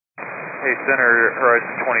Hey, Center,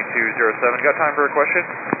 Horizon 2207. Got time for a question?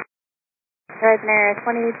 Horizon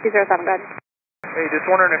 2207, go ahead. Hey, just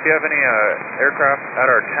wondering if you have any aircraft at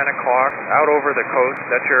our 10 o'clock out over the coast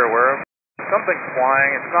that you're aware of. Something's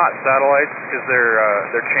flying. It's not satellites because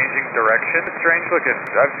they're changing direction. It's strange looking.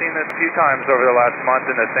 I've seen this a few times over the last month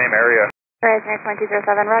in the same area. Horizon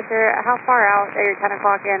 2207, Roger. How far out at your 10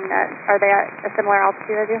 o'clock and are they at a similar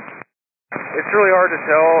altitude as you? It's really hard to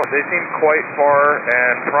tell. They seem quite far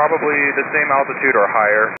and probably the same altitude or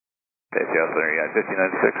higher. TCAS Center, yeah,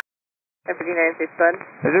 1596. 1596, good.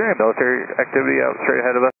 Is there any military activity out straight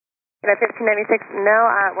ahead of us? 1596, no,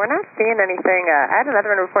 we're not seeing anything. I had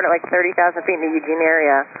another one report at like 30,000 feet in the Eugene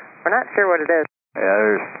area. We're not sure what it is. Yeah,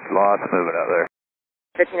 there's lots moving out there.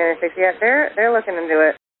 1596, yeah, they're looking into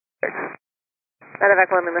it. Thanks. Medevac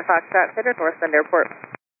 1 Lima Foxtrot, Cedric, North Bend Airport.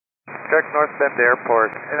 Check North Bend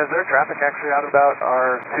Airport. And is there traffic actually out about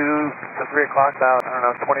our 2 to 3 o'clock, about, I don't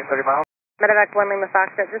know, 20, 30 miles? Medevac 1 Lima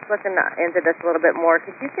Foxtrot, just looking into this a little bit more.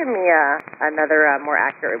 Could you give me another more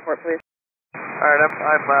accurate report, please? All right,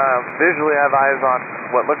 I'm visually have eyes on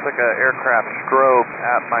what looks like an aircraft strobe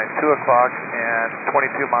at my 2 o'clock and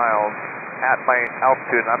 22 miles at my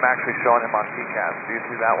altitude, and I'm actually showing him on TCAS. Do you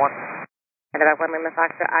see that one? Medevac 1 Lima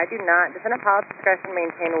Foxtrot, I do not. Descendant pilot discretion,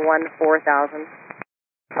 maintain 14000.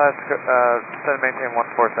 Descendant maintain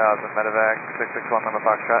 14000, Medevac 661 Lima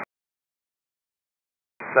Foxtrot.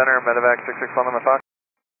 Center, Medevac 661 Lima Fox.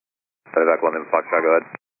 Medevac 1 Lima Foxtrot, go ahead.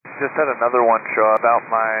 Just had another one show about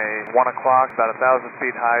my 1 o'clock, about 1,000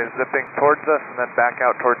 feet high, zipping towards us and then back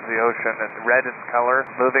out towards the ocean. It's red in color,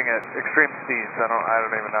 moving at extreme speeds. I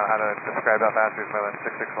don't even know how to describe how fast he's moving.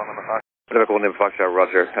 661 Lima Fox. Medevac 1 Lima Foxtrot,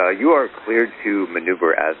 Roger. You are cleared to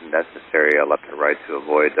maneuver as necessary, left and right, to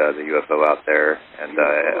avoid the UFO out there. And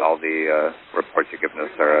all the reports you've given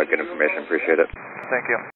us are good information. Appreciate it. Thank you.